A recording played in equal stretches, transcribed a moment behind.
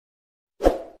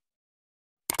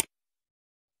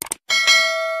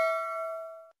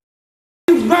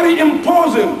very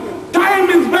imposing. Time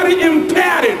is very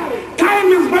impairing. Time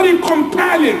is very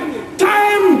compelling.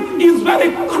 Time is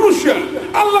very crucial.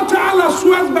 Allah Ta'ala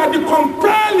swears by the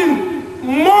compelling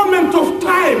moment of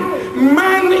time.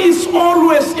 Man is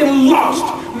always in lust.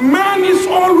 Man is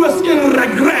always in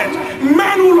regret.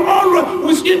 Man will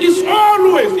always, it's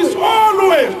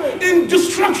always in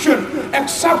destruction,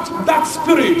 except that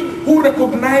spirit who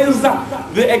recognizes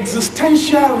the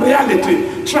existential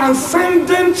reality,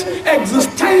 transcendent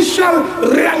existential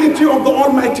reality of the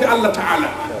Almighty Allah Ta'ala.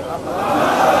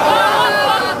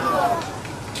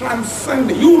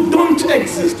 Transcendent. You don't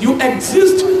exist. You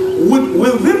exist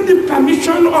within the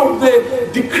permission of the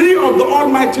decree of the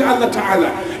Almighty Allah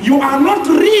Ta'ala. You are not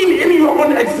real in your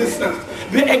own existence.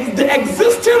 The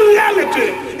existing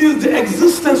reality is the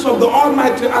existence of the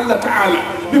Almighty Allah Ta'ala.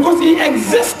 Because He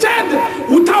existed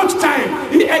without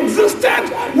time. He existed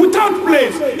without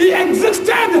place. He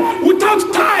existed without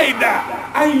tide.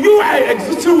 And you are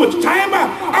existing with time.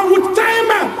 And with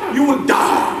time, you will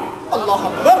die. Allah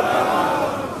Akbar.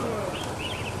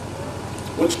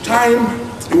 With time,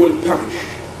 you will perish.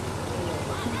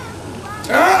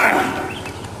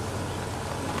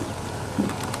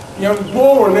 Young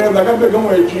boy,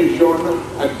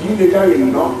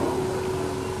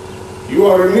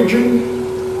 your religion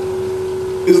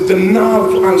is the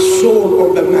nerve and soul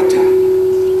of the matter.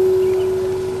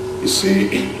 You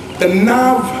see, the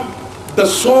nerve, the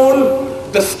soul,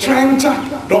 the strength,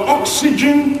 the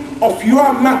oxygen of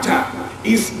your matter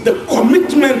is the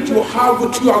commitment you have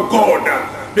with your God.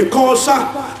 Because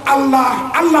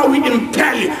Allah will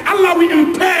impair you. Allah will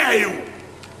impair you.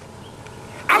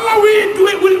 Allah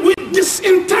will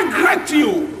disintegrate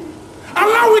you.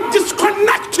 Allah will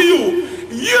disconnect you.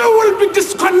 You will be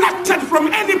disconnected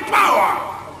from any power.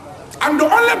 And the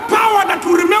only power that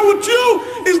will remain with you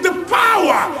is the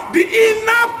power, the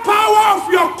inner power of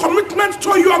your commitment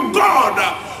to your God.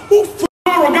 Who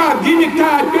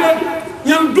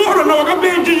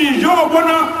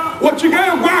what you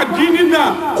got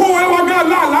Ginina, Koaga,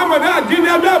 Lamada,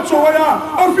 Gina, Soya,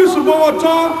 Office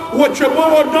Bota, what you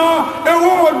Boda,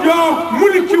 Ewoja,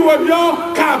 Muliki Waja,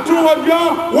 Katu Waja,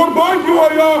 Waboju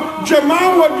Waja, Jamal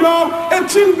Waja,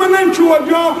 Etin Mananchu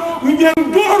Waja,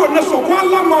 Yandoro,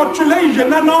 Nasokwala, Mortulation,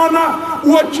 Nanona,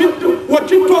 what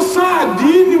it was sad,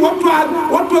 Dini, what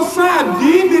was sad,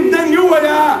 Dini, then you were,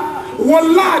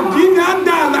 Walla, Dina,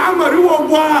 Dan,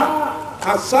 Amariwa.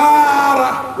 خسارة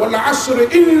والعصر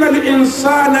إن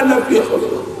الإنسان لفي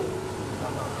خسر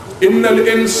إن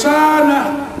الإنسان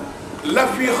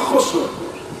لفي خسر.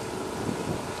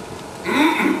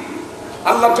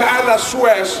 Allah Ta'ala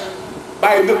swears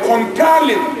by the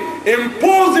compelling,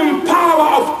 imposing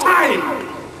power of time.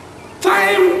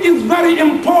 Time is very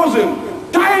imposing.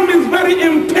 Time is very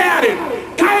impairing.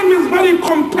 Time is very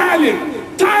compelling.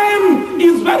 Time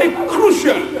is very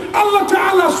crucial. Allah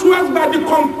Ta'ala swears by the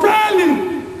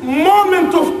compelling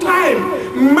moment of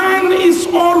time. Man is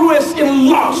always in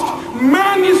lust.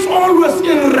 Man is always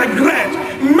in regret.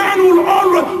 Man will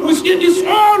always, it's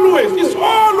always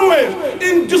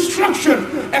in destruction,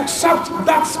 except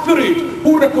that spirit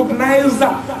who recognizes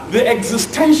the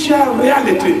existential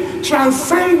reality,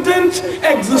 transcendent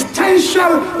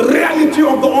existential reality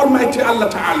of the Almighty Allah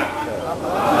Ta'ala.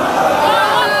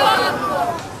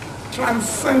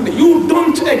 Transcendent. You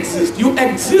don't exist. You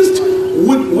exist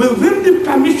within the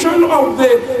permission of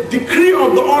the decree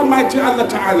of the Almighty Allah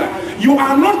Ta'ala. You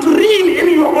are not real in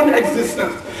your own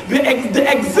existence. The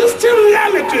existing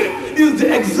reality is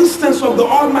the existence of the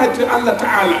Almighty Allah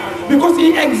Ta'ala. Because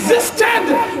He existed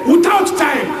without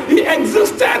time. He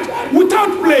existed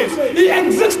without place. He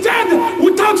existed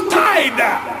without tide.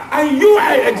 And you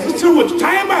are existing with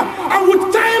time. And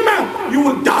with time, you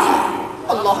will die.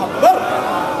 Allah Akbar.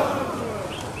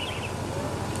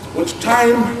 With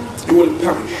time, you will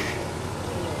perish.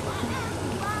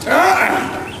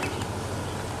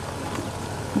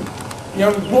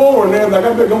 Young boy,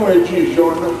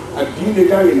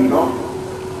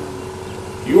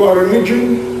 your religion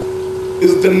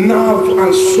is the nerve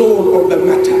and soul of the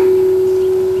matter.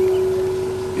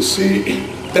 You see,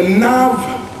 the nerve,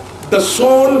 the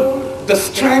soul, the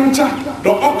strength,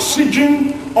 the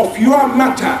oxygen of your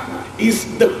matter is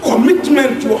the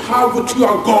commitment you have with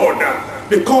your God.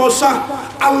 Because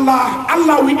Allah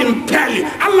will impair you.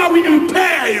 Allah will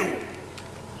impair you.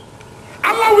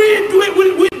 Allah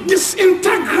will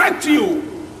disintegrate you.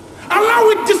 Allah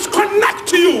will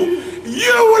disconnect you.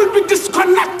 You will be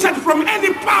disconnected from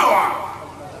any power.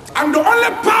 And the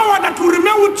only power that will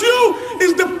remain with you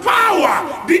is the power,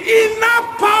 the inner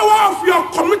power of your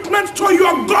commitment to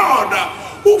your God,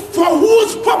 for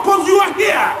whose purpose you are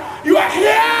here. You are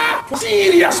here for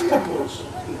serious purpose.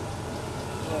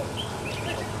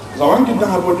 zawangi da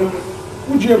haboda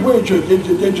uje boye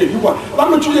je yiwa ba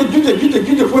mu ci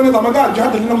gije ko ne da maga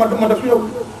jihad ni ma da fiyo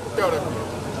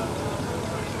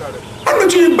an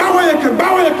ci bawa yake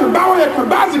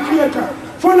bazi kiyaka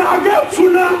fona aga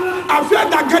tuna afia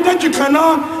da gada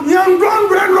jikana yan don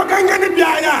lo gangani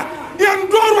biaya yan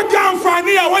doro ga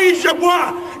amfani ya wai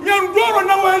shebwa yan doro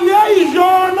na wali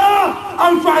jona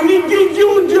amfani gigi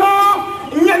ujo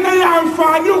nyana ya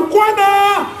amfani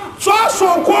kwana so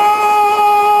ko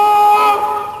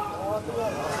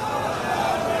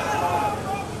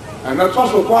ana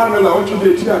so ko ana la onti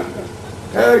de tia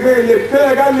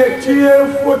kega le tie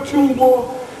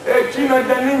fotumbo e tina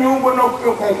dani nyumbo no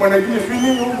ko na gi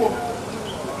fini nyumbo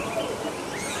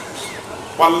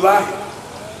wallahi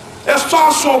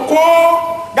so ko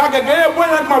gaga ge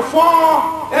boya ma fo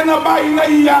ena ba ina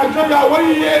ya jo ya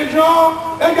wai ye jo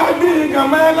e ga bi ga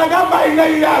me na ga ba ina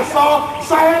ya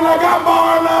sa ena ga ba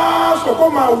na so ko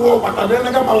ma wo pata de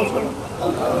na ga ba wo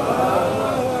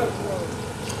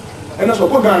أنا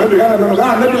سأقول عن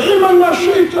النبي إيمان ما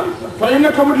شئت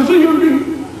فإنك مجزي به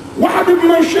وحبب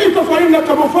من شئت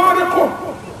فإنك مفارقه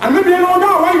النبي أنا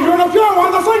وقع ويجونا فيها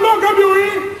وهذا صندوق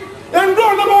كبيري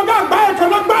يندور لما وقع بايك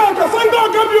صندوق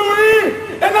كبيري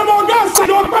أنا ما وقع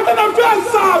صندوق بطنا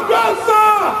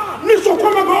فيها نسو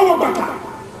كما قوة بطا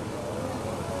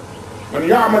من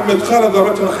يعمل مثقال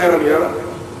ذرة خيرا يرى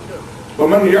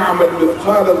ومن يعمل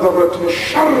مثقال ذرة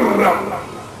شرا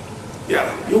Yeah,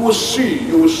 you will see.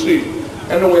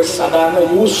 And we're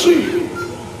sadana, you will see.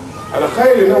 Ala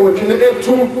khayli na wakina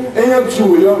etum enya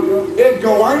juyo e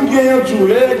gawangi enya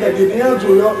juyo e gadidi enya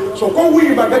juyo so ko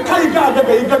wiba da kai ga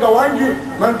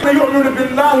gawangi man kan yu'minu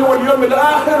billahi wal yawmil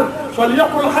akhir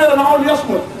falyaqul khayran aw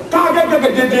liyasmut ka ga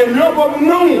gadidi yo bo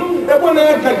non e bona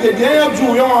gadidi enya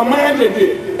juyo ma gadidi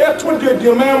e to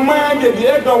de ma gadidi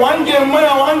e gawangi ma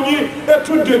wangi e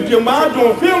to de ma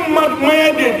do film ma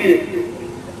gadidi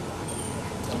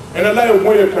أنا لا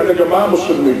يومي كان جماعة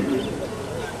مسلمين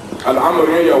العمر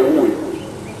يهوي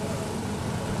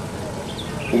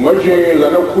ومجي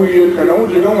لنا كوي كان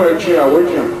أوجي لما يجي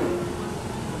أوجي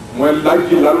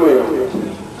ولاجي للويا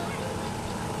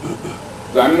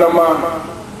لأنما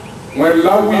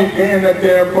ولاوي جينا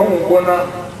تيبون بنا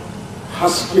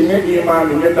حسكنا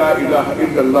إيمان لا إله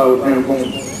إلا الله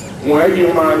تيبون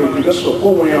وإيمان جدا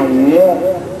سقوم يا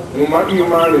وما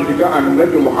إيمان جدا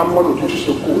النبي محمد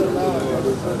تشسقو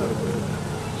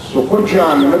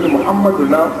سكوجان النبي محمد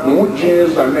لا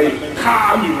موجز عليه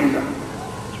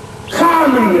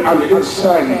كامل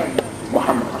الإنسان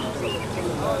محمد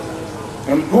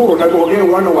انظروا نقول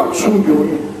وانا واتسوبوا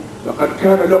لقد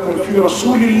كان لكم في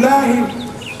رسول الله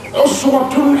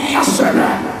أسوة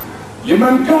حسنة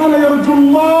لمن كان يرجو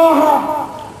الله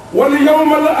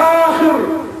واليوم الآخر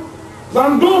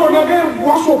انظروا نقول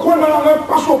واسوكونا